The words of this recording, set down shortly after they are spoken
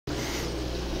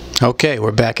Okay,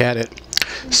 we're back at it.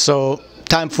 So,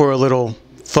 time for a little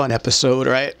fun episode,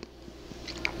 right?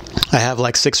 I have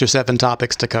like 6 or 7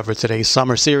 topics to cover today.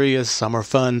 Some are serious, some are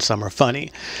fun, some are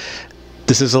funny.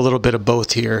 This is a little bit of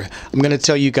both here. I'm going to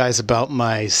tell you guys about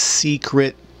my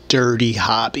secret dirty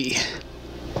hobby.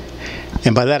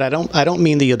 And by that, I don't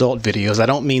mean the adult videos. I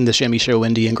don't mean the Shimmy Show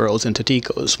Indian girls and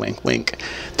Taticos, wink, wink.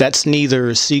 That's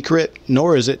neither secret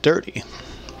nor is it dirty.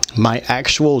 My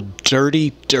actual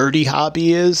dirty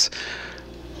hobby is,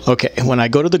 okay, when I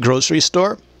go to the grocery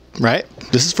store, right?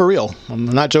 This is for real. I'm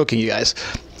not joking, you guys.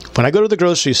 When I go to the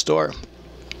grocery store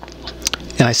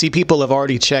and I see people have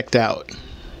already checked out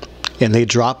and they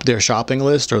drop their shopping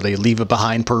list or they leave it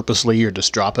behind purposely or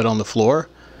just drop it on the floor,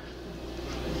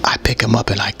 I pick them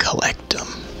up and I collect them.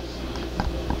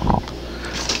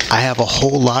 I have a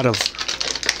whole lot of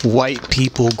white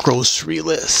people grocery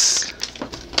lists.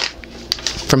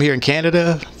 From here in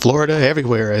Canada, Florida,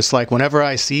 everywhere. It's like whenever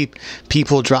I see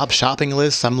people drop shopping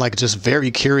lists, I'm like just very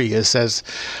curious, as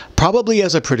probably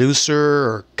as a producer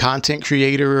or content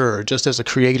creator or just as a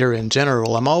creator in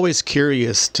general. I'm always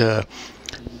curious to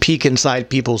peek inside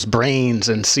people's brains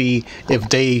and see if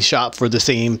they shop for the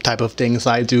same type of things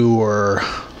I do or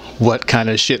what kind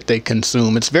of shit they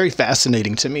consume. It's very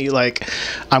fascinating to me. Like,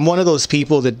 I'm one of those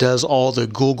people that does all the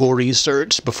Google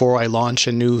research before I launch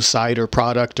a new site or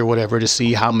product or whatever to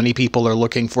see how many people are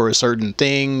looking for a certain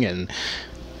thing and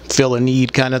fill a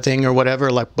need kind of thing or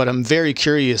whatever. Like, but I'm very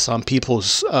curious on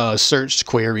people's search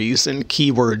queries and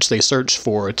keywords they search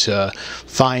for to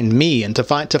find me and to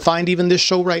find even this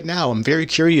show right now. I'm very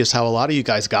curious how a lot of you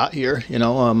guys got here, you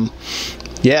know.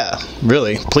 Yeah,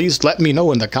 really, please let me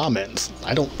know in the comments.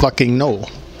 I don't fucking know.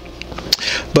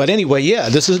 But anyway, yeah,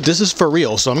 this is for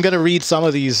real. So I'm gonna read some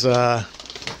of these the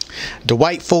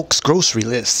white folks grocery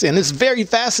lists, and it's very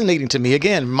fascinating to me.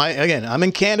 Again, I'm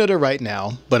in Canada right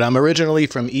now, but I'm originally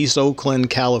from East Oakland,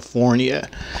 California.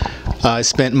 I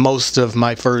spent most of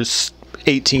my first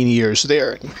 18 years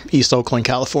there, East Oakland,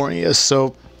 California.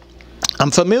 So I'm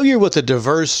familiar with a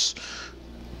diverse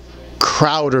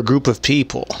crowd or group of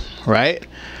people, right?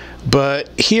 But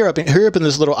here up in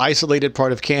this little isolated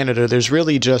part of Canada, there's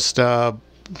really just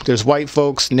there's white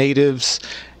folks, natives,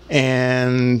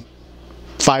 and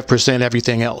 5%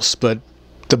 everything else. But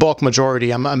the bulk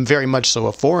majority, I'm very much so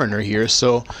a foreigner here,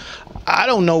 so I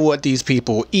don't know what these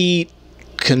people eat,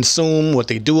 consume, what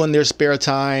they do in their spare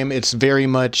time. It's very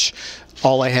much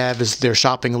all I have is their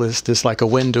shopping list. Is like a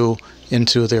window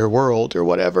into their world or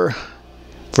whatever,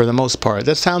 for the most part.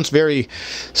 That sounds very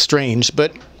strange,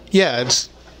 but yeah, it's,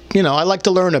 you know, I like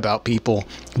to learn about people.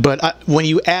 But when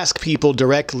you ask people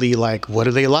directly, like, what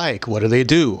do they like? What do they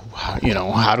do? You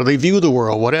know, how do they view the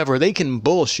world? Whatever, they can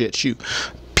bullshit you.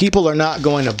 People are not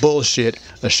going to bullshit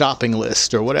a shopping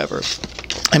list or whatever.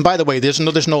 And by the way, there's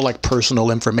no like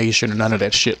personal information or none of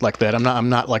that shit like that. I'm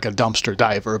not like a dumpster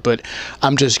diver, but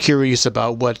I'm just curious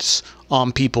about what's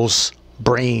on people's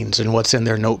brains and what's in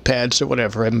their notepads or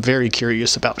whatever. I'm very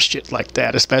curious about shit like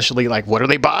that, especially like, what are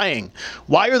they buying?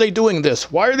 Why are they doing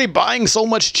this? Why are they buying so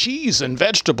much cheese and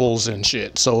vegetables and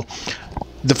shit? So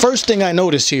the first thing I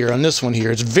notice here on this one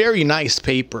here, it's very nice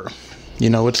paper.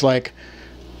 You know, it's like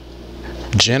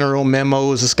general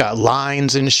memos. It's got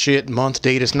lines and shit, month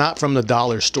date. It's not from the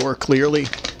dollar store, clearly.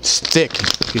 It's thick.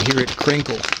 You can hear it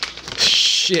crinkle.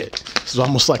 Shit. It's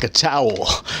almost like a towel.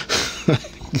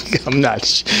 I'm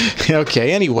not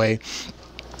okay. Anyway,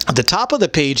 at the top of the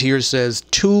page here says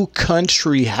 2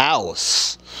 country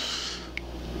house.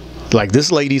 Like,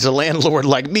 this lady's a landlord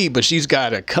like me, but she's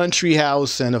got a country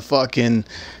house and a fucking,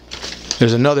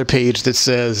 there's another page that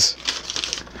says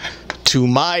to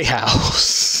my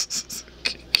house.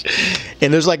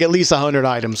 And there's like at least 100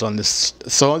 items on this.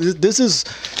 So this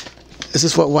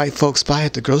is what white folks buy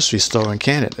at the grocery store in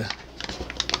Canada.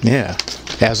 Yeah,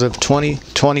 as of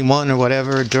 2021 or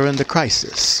whatever, during the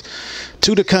crisis.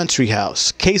 To the country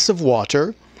house. Case of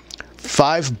water.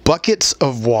 5 buckets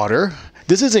of water.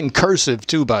 This is in cursive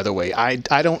too, by the way. I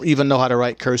don't even know how to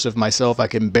write cursive myself. I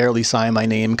can barely sign my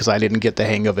name because I didn't get the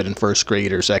hang of it in 1st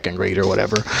grade or 2nd grade or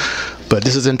whatever. But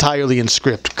this is entirely in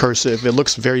script, cursive. It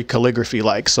looks very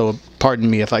calligraphy-like, so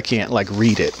pardon me if I can't like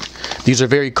read it. These are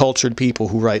very cultured people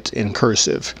who write in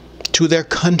cursive. To their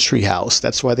country house.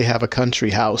 That's why they have a country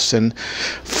house. And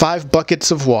 5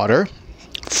 buckets of water,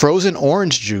 frozen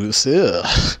orange juice,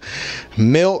 ugh,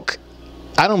 milk.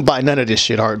 I don't buy none of this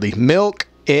shit hardly. Milk,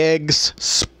 eggs,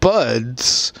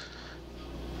 spuds.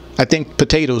 I think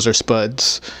potatoes are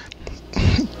spuds.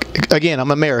 Again,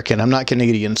 I'm American. I'm not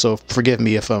Canadian, so forgive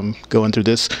me if I'm going through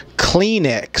this.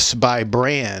 Kleenex by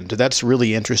brand. That's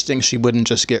really interesting. She wouldn't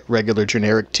just get regular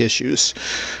generic tissues.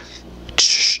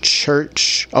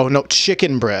 church. Oh no,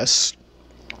 chicken breast.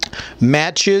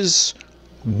 Matches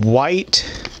white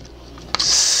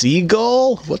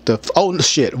seagull. What the? Oh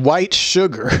shit, white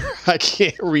sugar. I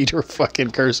can't read her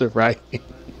fucking cursive writing.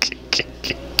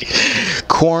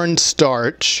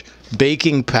 Cornstarch,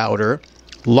 baking powder,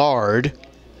 lard,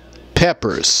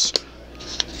 peppers.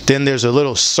 Then there's a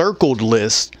little circled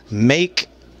list. Make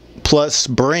plus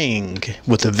bring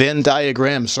with a Venn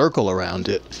diagram circle around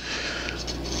it.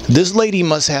 This lady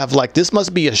must have, like, this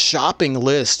must be a shopping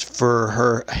list for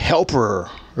her helper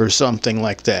or something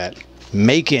like that.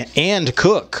 Make it and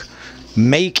cook.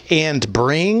 Make and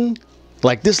bring.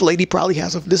 Like, this lady probably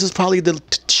has this is probably the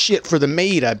shit for the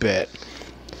maid, I bet.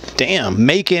 Damn,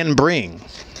 make and bring.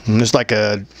 And there's like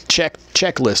a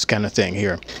checklist kind of thing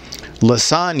here.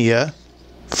 Lasagna,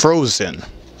 frozen.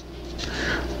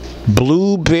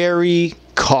 Blueberry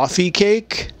coffee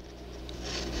cake.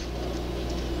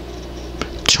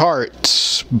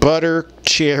 Tarts, butter,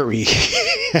 cherry.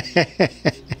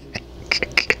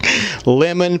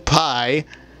 Lemon pie,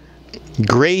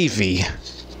 gravy.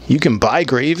 You can buy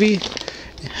gravy?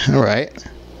 All right.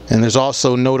 And there's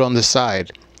also a note on the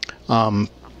side.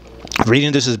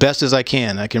 Reading this as best as I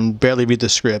can barely read the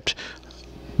script.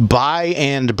 Buy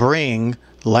and bring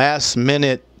last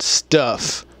minute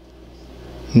stuff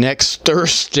next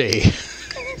Thursday.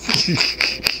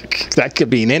 That could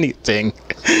mean anything.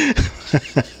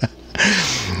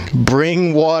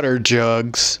 Bring water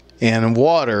jugs and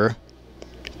water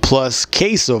plus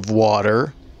case of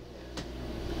water.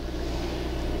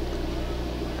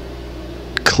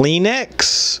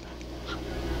 Kleenex.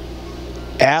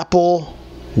 Apple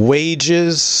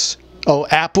wages. Oh,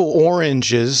 apple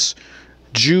oranges.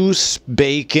 Juice,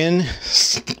 bacon,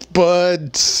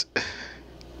 spuds,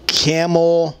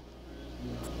 camel,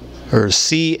 or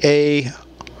C-A,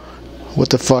 what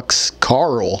the fuck's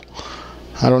Carl?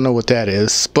 I don't know what that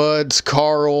is. Spuds,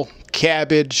 Carl,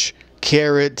 cabbage,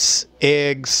 carrots,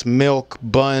 eggs, milk,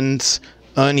 buns,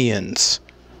 onions,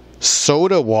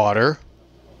 soda water.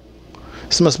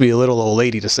 This must be a little old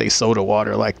lady to say soda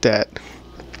water like that.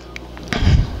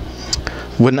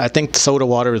 Wouldn't I think soda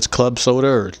water is club soda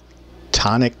or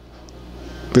tonic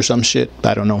or some shit?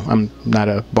 I don't know. I'm not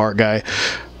a bar guy.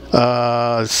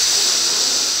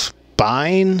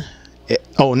 Spine.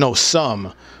 Oh no,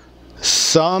 some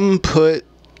put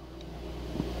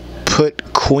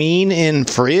queen in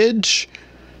fridge.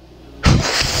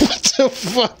 What the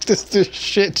fuck is this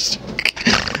shit?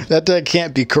 That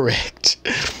can't be correct.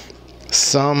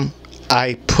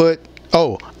 I put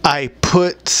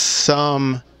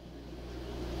some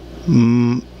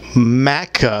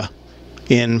maca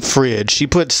in fridge. She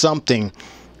put something,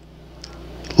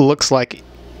 looks like,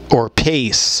 or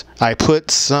paste. I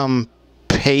put some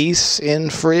paste in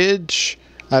fridge.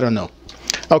 I don't know.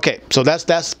 Okay, so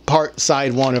that's part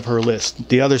side one of her list.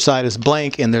 The other side is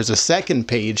blank, and there's a second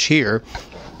page here.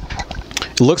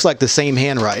 It looks like the same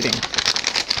handwriting.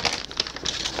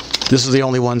 This is the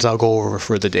only ones I'll go over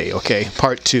for the day, okay?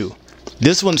 Part two.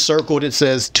 This one circled, it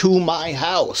says, to my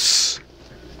house.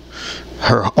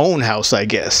 Her own house, I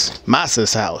guess.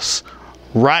 Masa's house.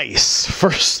 Rice.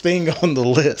 First thing on the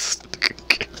list.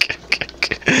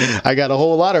 I got a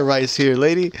whole lot of rice here,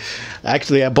 lady.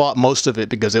 Actually, I bought most of it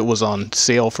because it was on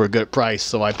sale for a good price.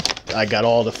 So I got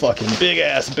all the fucking big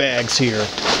ass bags here.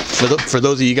 For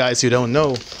those of you guys who don't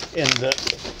know, in the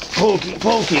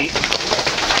pokey.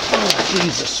 Oh,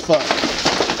 Jesus fuck.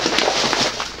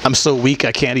 I'm so weak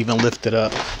I can't even lift it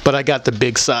up. But I got the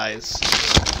big size.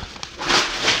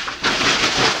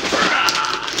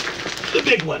 The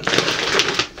big one.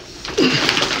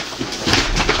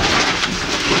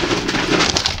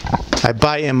 I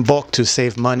buy in bulk to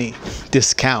save money.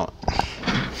 Discount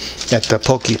at the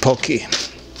Pokey.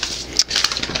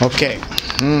 Okay.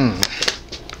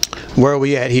 Where are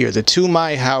we at here? The to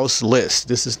my house list.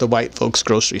 This is the white folks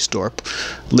grocery store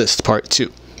list, part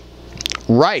two.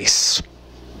 Rice.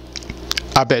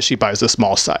 I bet she buys the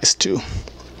small size too.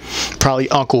 Probably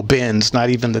Uncle Ben's, not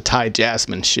even the Thai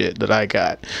jasmine shit that I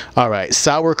got. All right,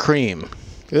 sour cream.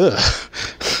 Ugh.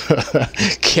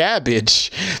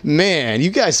 Cabbage. Man, you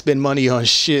guys spend money on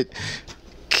shit.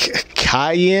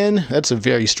 Cayenne? That's a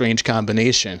very strange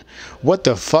combination. What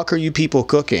the fuck are you people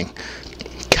cooking?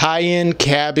 Cayenne,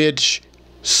 cabbage,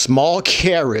 small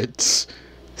carrots,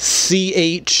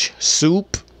 CH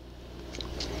soup.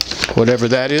 Whatever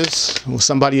that is. Will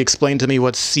somebody explain to me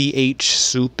what CH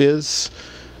soup is?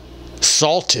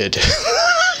 Salted.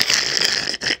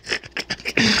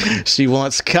 She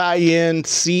wants cayenne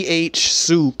CH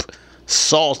soup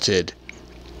salted.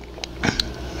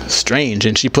 Strange.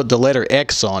 And she put the letter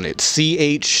X on it.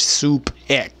 CH soup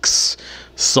X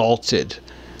salted.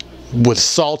 with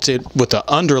salted with an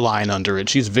underline under it.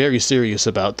 She's very serious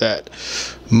about that.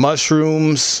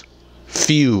 Mushrooms,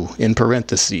 few in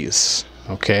parentheses.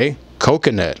 Okay.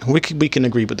 Coconut. We can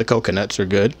agree with the coconuts are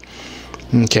good.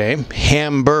 Okay.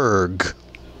 Hamburg.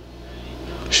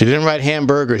 She didn't write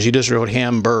hamburger. She just wrote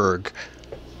Hamburg.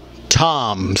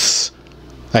 Toms.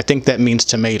 I think that means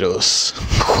tomatoes.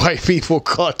 White people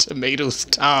call tomatoes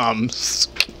toms.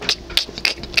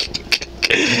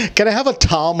 Can I have a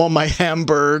tom on my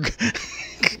Hamburg?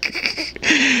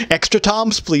 Extra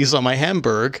toms, please, on my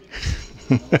Hamburg.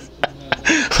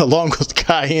 Along with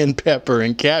cayenne pepper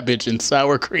and cabbage and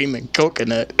sour cream and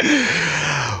coconut.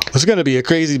 It's going to be a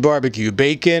crazy barbecue.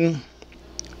 Bacon,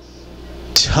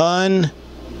 ton,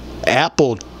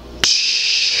 apple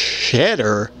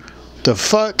cheddar. The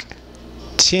fuck?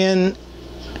 TN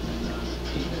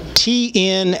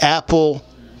apple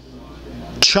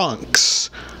chunks.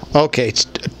 Okay,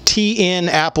 TN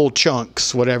apple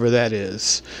chunks, whatever that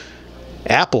is.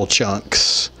 Apple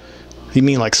chunks. You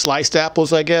mean like sliced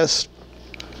apples, I guess?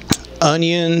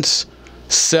 Onions,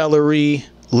 celery,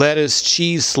 lettuce,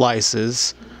 cheese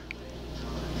slices.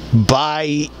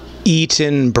 Buy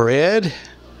eaten bread?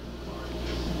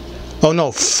 Oh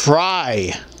no,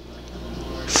 fry.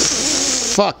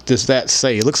 Fuck does that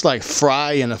say? It looks like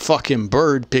fry in a fucking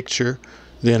bird picture,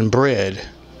 then bread.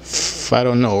 I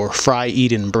don't know, or fry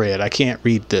eating bread. I can't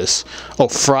read this. Oh,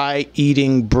 fry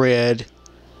eating bread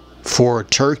for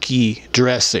turkey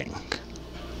dressing.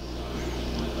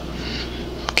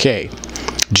 Okay.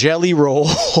 Jelly roll.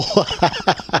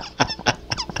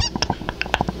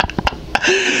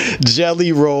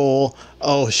 Jelly roll.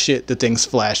 Oh shit, the thing's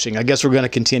flashing. I guess we're going to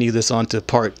continue this on to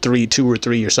part 3, 2 or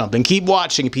 3 or something. Keep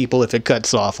watching, people, if it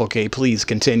cuts off. Okay, please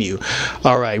continue.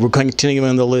 All right, we're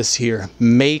continuing the list here.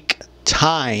 Make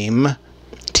time,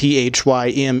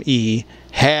 THYME,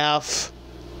 half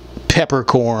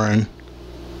peppercorn,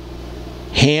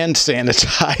 hand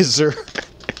sanitizer,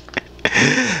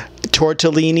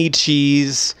 tortellini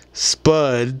cheese,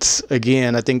 spuds,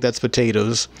 again, I think that's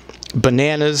potatoes,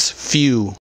 bananas, few.